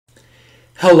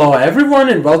Hello everyone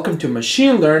and welcome to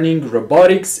machine learning,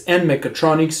 robotics and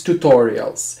mechatronics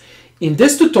tutorials. In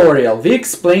this tutorial we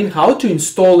explain how to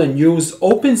install and use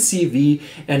OpenCV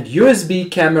and USB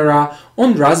camera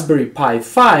on Raspberry Pi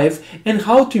 5 and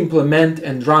how to implement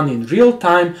and run in real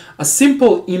time a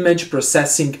simple image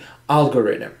processing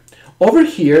algorithm. Over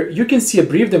here you can see a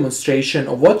brief demonstration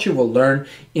of what you will learn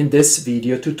in this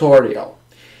video tutorial.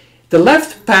 The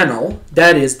left panel,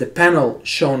 that is the panel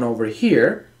shown over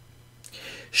here,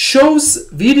 shows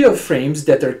video frames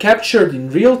that are captured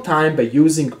in real time by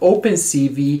using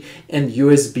OpenCV and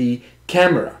USB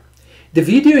camera. The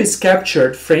video is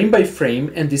captured frame by frame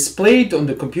and displayed on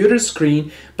the computer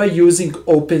screen by using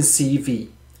OpenCV.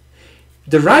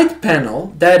 The right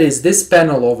panel, that is this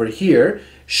panel over here,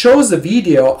 shows the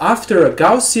video after a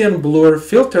Gaussian blur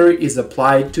filter is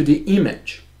applied to the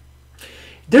image.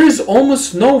 There is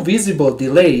almost no visible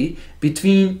delay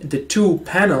between the two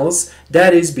panels,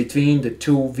 that is between the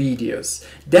two videos.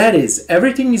 That is,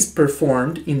 everything is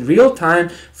performed in real time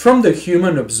from the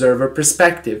human observer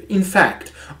perspective. In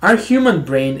fact, our human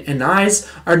brain and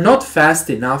eyes are not fast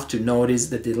enough to notice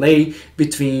the delay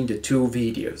between the two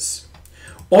videos.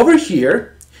 Over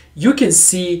here, you can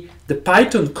see the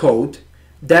Python code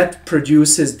that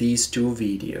produces these two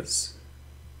videos.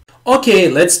 Okay,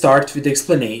 let's start with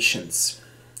explanations.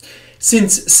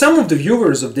 Since some of the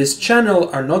viewers of this channel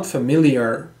are not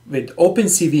familiar with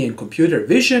OpenCV and computer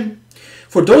vision,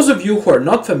 for those of you who are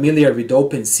not familiar with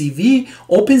OpenCV,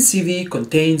 OpenCV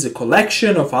contains a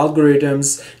collection of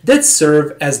algorithms that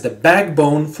serve as the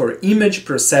backbone for image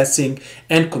processing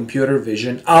and computer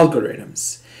vision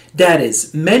algorithms. That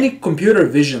is, many computer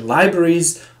vision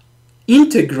libraries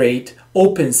integrate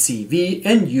OpenCV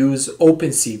and use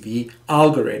OpenCV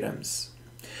algorithms.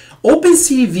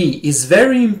 OpenCV is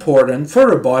very important for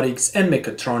robotics and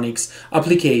mechatronics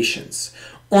applications.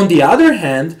 On the other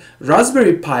hand,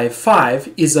 Raspberry Pi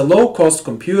 5 is a low-cost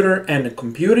computer and a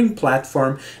computing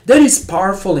platform that is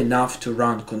powerful enough to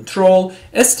run control,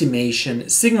 estimation,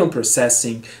 signal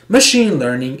processing, machine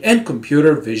learning, and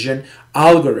computer vision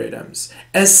algorithms.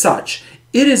 As such,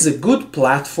 it is a good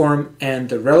platform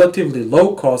and a relatively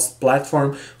low-cost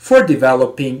platform for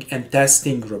developing and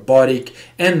testing robotic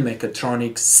and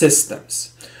mechatronics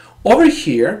systems. Over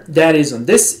here, that is on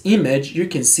this image, you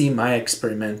can see my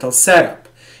experimental setup.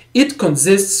 It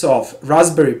consists of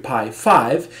Raspberry Pi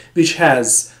 5, which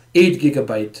has 8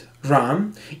 GB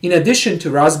RAM. In addition to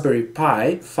Raspberry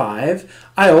Pi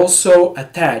 5, I also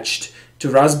attached to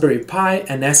Raspberry Pi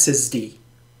an SSD.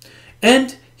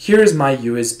 And here's my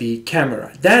USB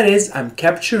camera. That is, I'm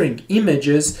capturing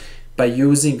images by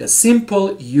using a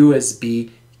simple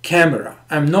USB camera.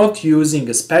 I'm not using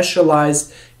a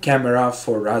specialized camera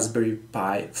for Raspberry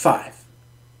Pi 5.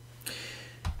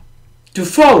 To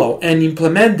follow and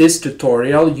implement this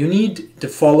tutorial, you need the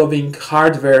following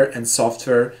hardware and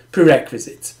software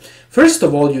prerequisites. First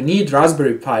of all, you need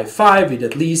Raspberry Pi 5 with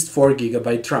at least 4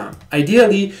 GB RAM.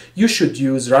 Ideally, you should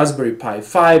use Raspberry Pi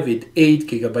 5 with 8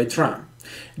 GB RAM.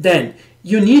 Then,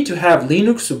 you need to have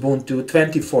Linux Ubuntu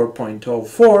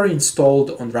 24.04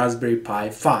 installed on Raspberry Pi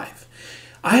 5.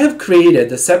 I have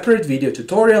created a separate video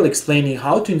tutorial explaining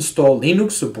how to install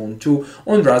Linux Ubuntu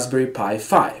on Raspberry Pi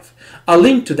 5. A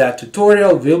link to that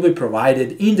tutorial will be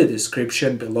provided in the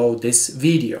description below this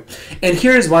video. And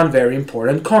here is one very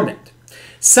important comment.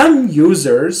 Some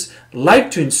users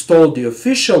like to install the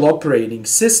official operating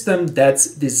system that's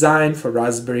designed for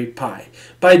Raspberry Pi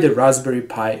by the Raspberry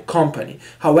Pi company.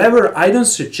 However, I don't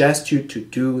suggest you to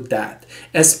do that,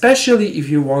 especially if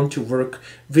you want to work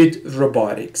with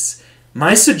robotics.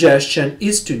 My suggestion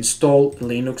is to install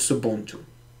Linux Ubuntu.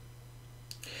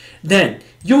 Then,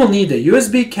 you will need a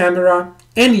USB camera.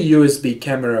 Any USB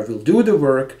camera will do the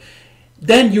work.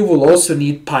 Then you will also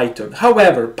need Python.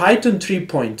 However, Python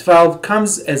 3.12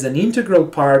 comes as an integral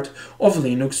part of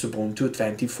Linux Ubuntu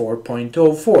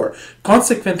 24.04.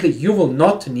 Consequently, you will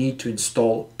not need to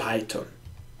install Python.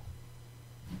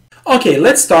 Okay,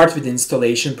 let's start with the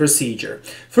installation procedure.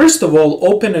 First of all,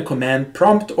 open a command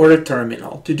prompt or a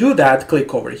terminal. To do that,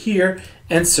 click over here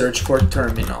and search for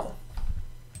terminal.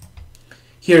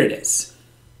 Here it is.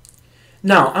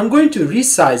 Now, I'm going to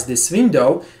resize this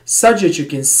window such that you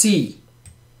can see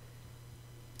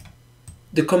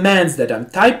the commands that I'm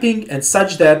typing and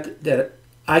such that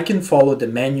I can follow the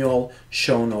manual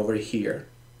shown over here.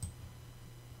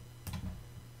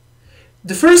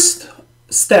 The first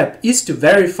step is to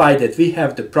verify that we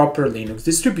have the proper Linux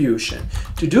distribution.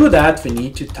 To do that, we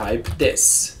need to type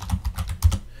this.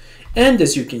 And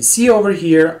as you can see over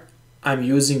here, I'm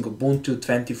using Ubuntu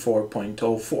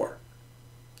 24.04.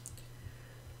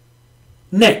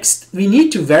 Next, we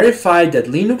need to verify that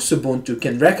Linux Ubuntu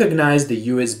can recognize the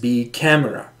USB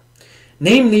camera.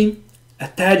 Namely,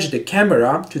 attach the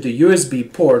camera to the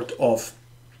USB port of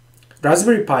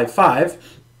Raspberry Pi 5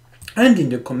 and in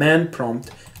the command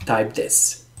prompt type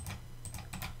this.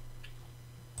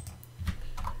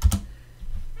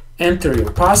 Enter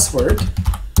your password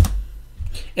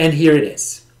and here it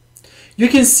is. You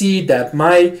can see that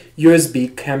my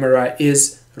USB camera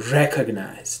is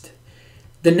recognized.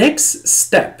 The next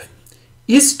step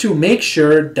is to make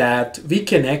sure that we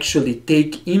can actually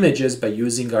take images by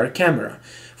using our camera.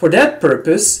 For that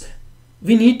purpose,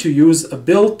 we need to use a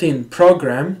built-in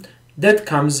program that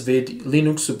comes with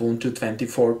Linux Ubuntu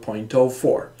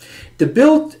 24.04. The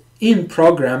built-in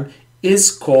program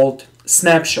is called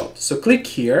Snapshot. So click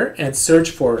here and search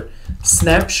for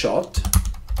Snapshot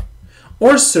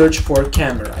or search for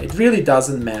camera. It really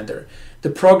doesn't matter. The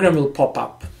program will pop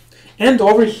up. And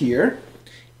over here,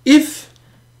 if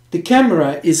the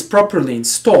camera is properly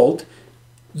installed,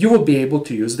 you will be able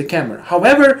to use the camera.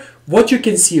 However, what you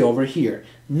can see over here,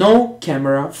 no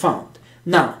camera found.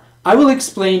 Now, I will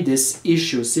explain this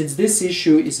issue since this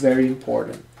issue is very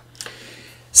important.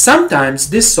 Sometimes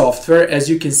this software, as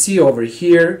you can see over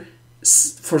here,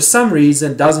 for some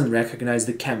reason doesn't recognize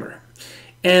the camera.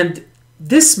 And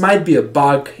this might be a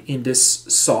bug in this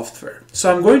software. So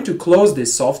I'm going to close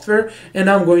this software and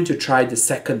I'm going to try the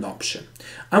second option.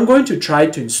 I'm going to try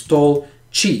to install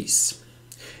Cheese.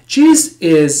 Cheese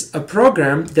is a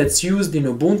program that's used in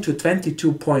Ubuntu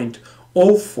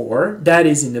 22.04, that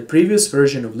is in the previous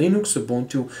version of Linux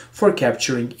Ubuntu for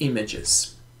capturing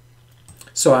images.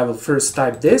 So I will first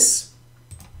type this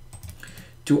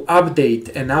to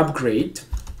update and upgrade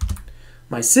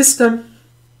my system.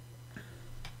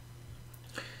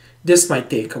 This might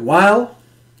take a while.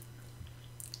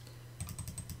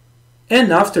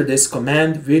 And after this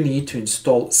command, we need to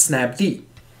install snapd.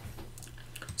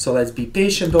 So let's be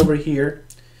patient over here.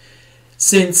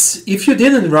 Since if you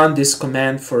didn't run this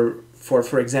command for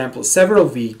example, several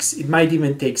weeks, it might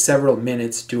even take several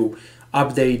minutes to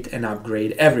update and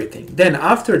upgrade everything. Then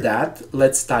after that,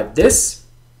 let's type this.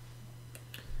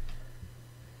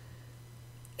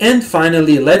 And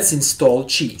finally, let's install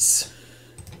Cheese.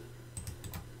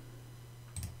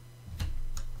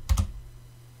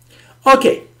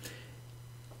 Okay.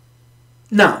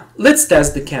 Now, let's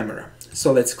test the camera.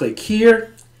 So let's click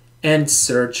here and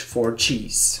search for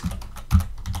Cheese.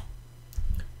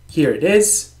 Here it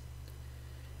is.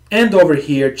 And over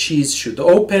here, Cheese should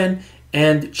open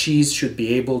and Cheese should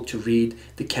be able to read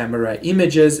the camera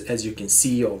images as you can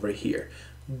see over here.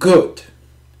 Good.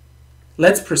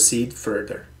 Let's proceed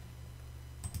further.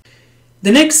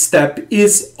 The next step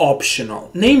is optional.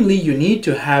 Namely, you need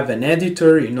to have an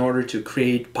editor in order to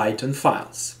create Python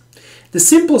files. The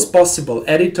simplest possible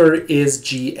editor is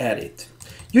gedit.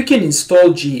 You can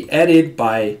install gedit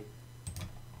by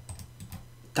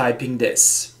typing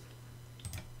this.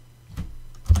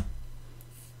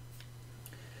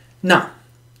 Now,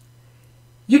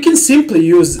 you can simply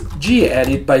use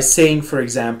gedit by saying, for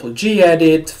example,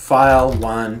 gedit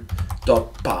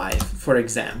file1.py, for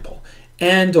example.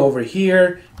 And over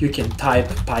here, you can type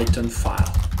Python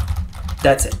file.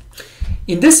 That's it.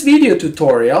 In this video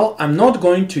tutorial, I'm not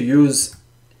going to use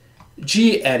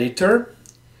gedit,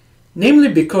 namely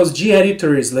because gedit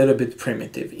is a little bit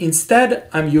primitive. Instead,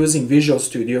 I'm using Visual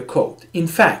Studio Code. In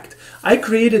fact, I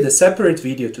created a separate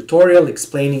video tutorial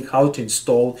explaining how to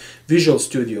install Visual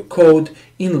Studio Code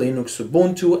in Linux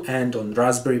Ubuntu and on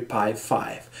Raspberry Pi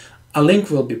 5. A link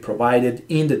will be provided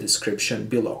in the description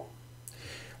below.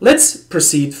 Let's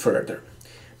proceed further.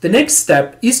 The next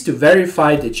step is to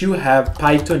verify that you have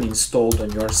Python installed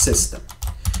on your system.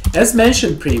 As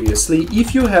mentioned previously,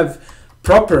 if you have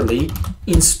properly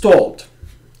installed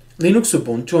Linux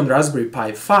Ubuntu on Raspberry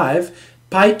Pi 5,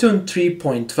 Python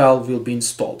 3.12 will be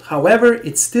installed. However,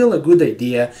 it's still a good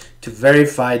idea to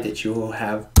verify that you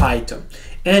have Python.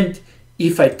 And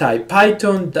if I type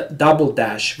Python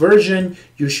 --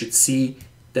 you should see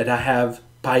that I have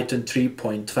Python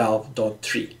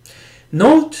 3.12.3.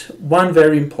 Note one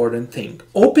very important thing.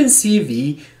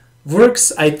 OpenCV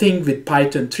works, I think, with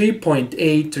Python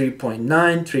 3.8,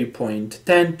 3.9,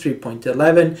 3.10,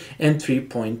 3.11, and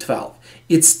 3.12.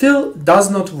 It still does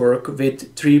not work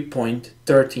with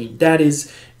 3.13, that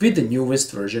is, with the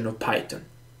newest version of Python.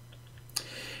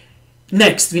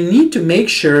 Next, we need to make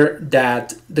sure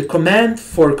that the command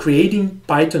for creating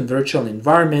Python virtual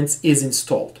environments is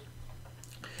installed.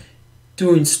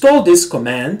 To install this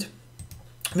command,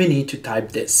 we need to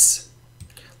type this.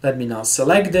 Let me now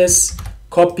select this,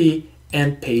 copy,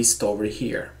 and paste over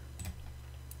here.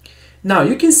 Now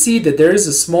you can see that there is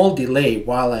a small delay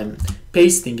while I'm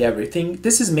pasting everything.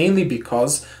 This is mainly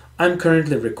because I'm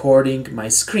currently recording my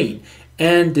screen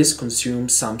and this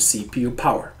consumes some CPU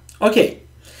power. Okay,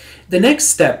 the next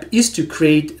step is to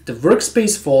create the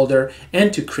workspace folder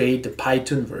and to create the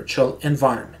Python virtual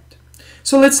environment.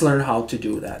 So let's learn how to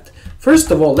do that.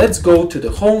 First of all, let's go to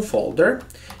the home folder.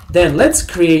 Then let's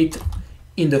create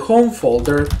in the home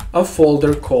folder a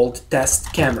folder called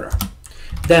test camera.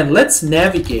 Then let's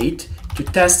navigate to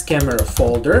test camera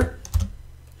folder.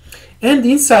 And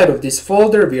inside of this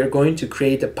folder, we are going to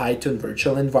create a Python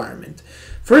virtual environment.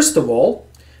 First of all,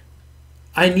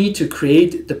 I need to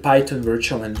create the Python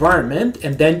virtual environment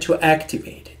and then to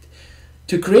activate it.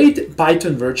 To create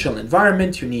Python virtual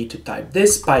environment, you need to type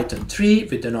this Python 3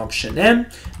 with an option M.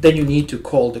 Then you need to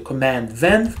call the command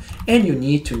venv and you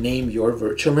need to name your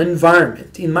virtual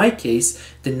environment. In my case,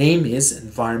 the name is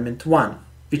environment1,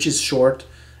 which is short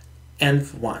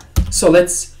env1. So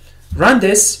let's run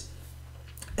this.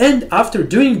 And after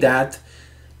doing that,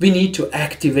 we need to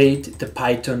activate the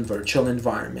Python virtual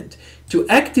environment. To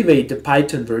activate the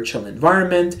Python virtual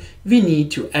environment, we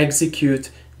need to execute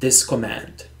this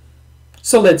command.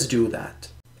 So let's do that.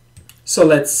 So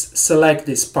let's select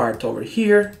this part over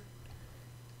here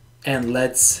and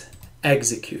let's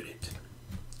execute it.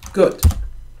 Good.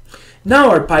 Now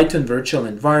our Python virtual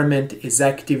environment is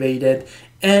activated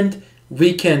and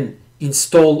we can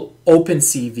install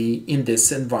OpenCV in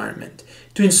this environment.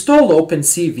 To install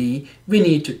OpenCV, we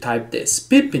need to type this,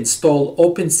 pip install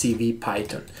OpenCV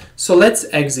Python. So let's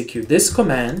execute this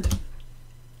command.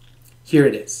 Here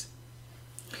it is.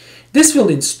 This will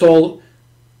install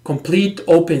complete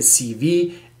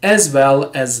OpenCV as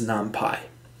well as NumPy.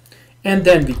 And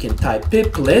then we can type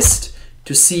pip list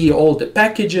to see all the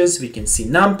packages. We can see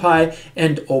NumPy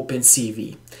and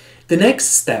OpenCV. The next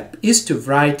step is to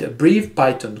write a brief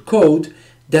Python code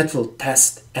that will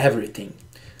test everything.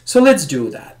 So let's do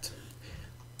that.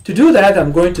 To do that,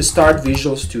 I'm going to start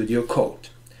Visual Studio Code.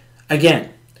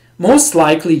 Again, most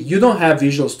likely you don't have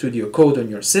Visual Studio Code on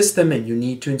your system and you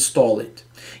need to install it.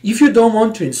 If you don't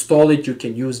want to install it, you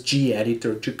can use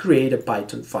gedit to create a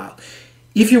Python file.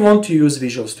 If you want to use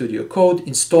Visual Studio Code,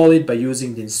 install it by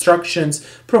using the instructions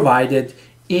provided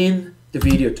in the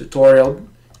video tutorial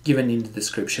given in the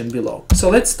description below. So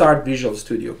let's start Visual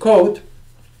Studio Code.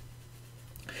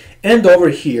 And over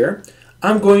here,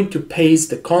 I'm going to paste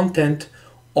the content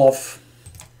of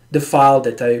the file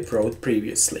that I wrote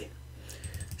previously.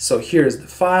 So here's the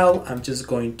file. I'm just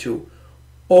going to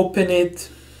open it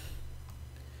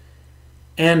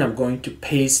and I'm going to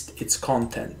paste its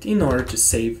content in order to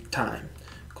save time.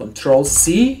 Control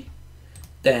C,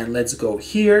 then let's go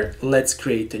here. Let's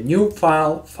create a new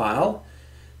file,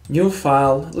 new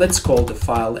file. Let's call the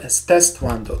file as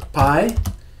test1.py.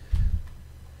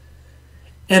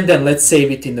 And then let's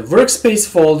save it in the workspace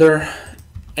folder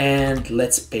and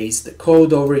let's paste the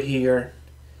code over here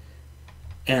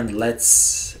and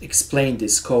let's explain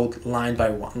this code line by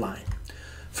line.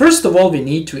 First of all, we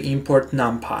need to import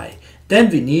NumPy. Then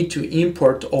we need to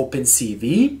import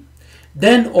OpenCV.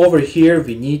 Then over here,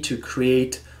 we need to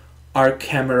create our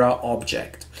camera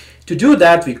object. To do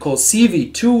that, we call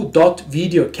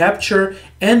cv2.videoCapture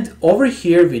and over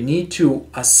here we need to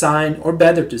assign, or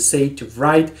better to say, to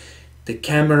write the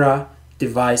camera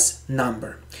device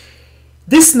number.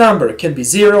 This number can be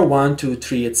 0, 1, 2,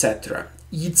 3, etc.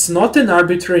 It's not an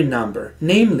arbitrary number.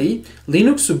 Namely,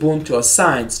 Linux Ubuntu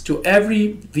assigns to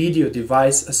every video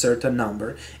device a certain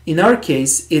number. In our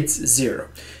case, it's 0.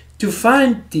 To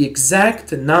find the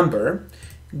exact number,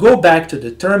 go back to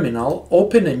the terminal,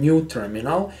 open a new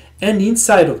terminal, and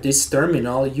inside of this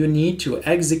terminal, you need to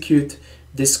execute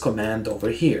this command over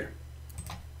here.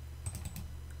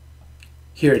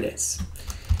 Here it is.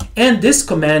 And this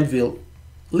command will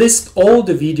list all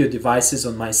the video devices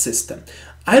on my system.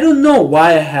 I don't know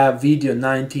why I have video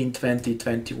 19, 20,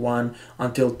 21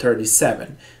 until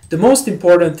 37. The most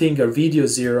important thing are video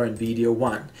 0 and video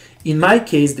 1. In my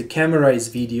case, the camera is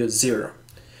video 0.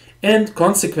 And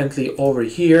consequently over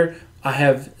here, I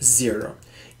have 0.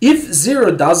 If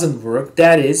 0 doesn't work,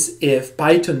 that is, if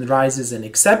Python raises an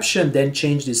exception, then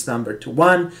change this number to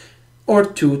 1 or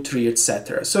 2, 3,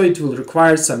 etc. So it will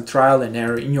require some trial and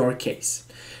error in your case.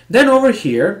 Then over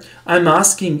here, I'm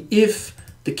asking if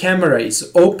the camera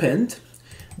is opened,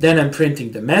 then I'm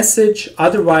printing the message,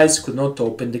 otherwise could not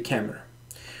open the camera.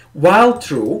 While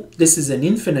true, this is an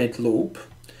infinite loop,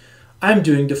 I'm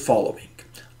doing the following.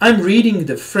 I'm reading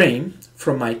the frame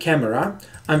from my camera,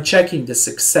 I'm checking the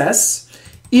success.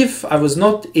 If I was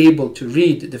not able to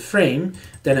read the frame,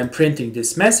 then I'm printing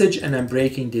this message and I'm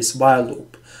breaking this while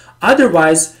loop.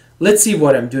 Otherwise, let's see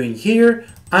what I'm doing here.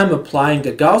 I'm applying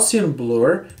a Gaussian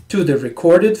blur to the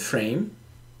recorded frame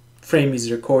frame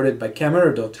is recorded by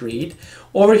camera.read.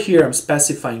 Over here I'm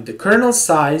specifying the kernel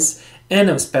size, and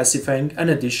I'm specifying an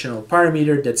additional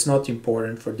parameter that's not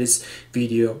important for this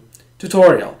video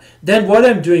tutorial. Then what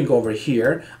I'm doing over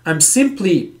here, I'm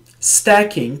simply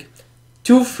stacking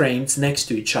two frames next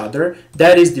to each other.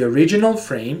 That is the original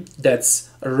frame, that's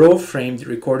a raw frame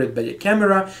recorded by the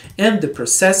camera, and the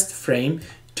processed frame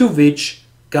to which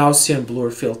Gaussian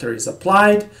blur filter is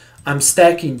applied. I'm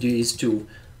stacking these two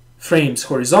frames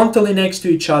horizontally next to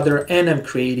each other, and I'm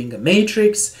creating a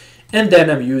matrix, and then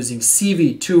I'm using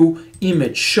CV2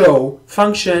 image show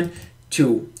function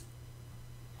to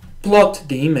plot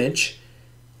the image,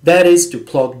 that is to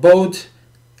plot both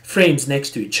frames next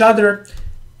to each other,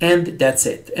 and that's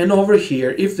it. And over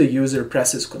here, if the user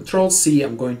presses Ctrl+C,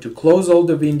 I'm going to close all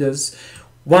the windows.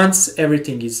 Once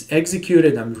everything is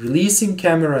executed, I'm releasing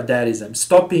camera, that is I'm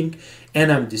stopping,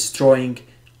 and I'm destroying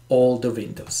all the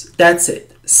windows. That's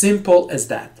it, simple as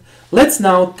that. Let's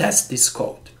now test this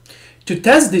code. To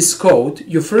test this code,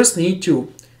 you first need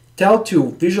to tell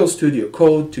to Visual Studio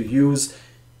Code to use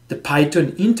the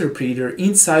Python interpreter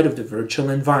inside of the virtual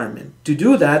environment. To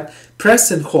do that,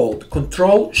 press and hold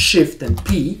Ctrl, Shift, and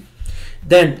P,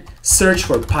 then search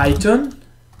for Python,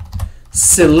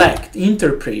 select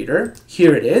interpreter,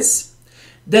 here it is,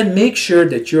 then make sure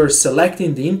that you're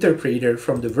selecting the interpreter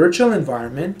from the virtual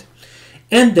environment,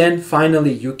 and then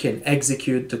finally you can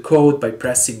execute the code by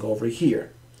pressing over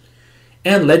here.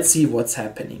 And let's see what's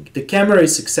happening. The camera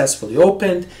is successfully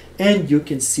opened, and you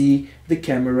can see the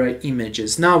camera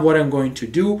images. Now what I'm going to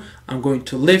do, I'm going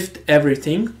to lift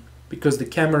everything because the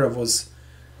camera was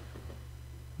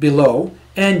below,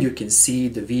 and you can see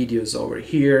the videos over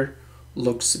here.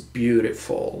 Looks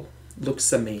beautiful,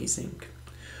 looks amazing.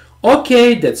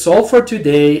 Okay, that's all for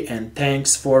today, and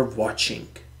thanks for watching.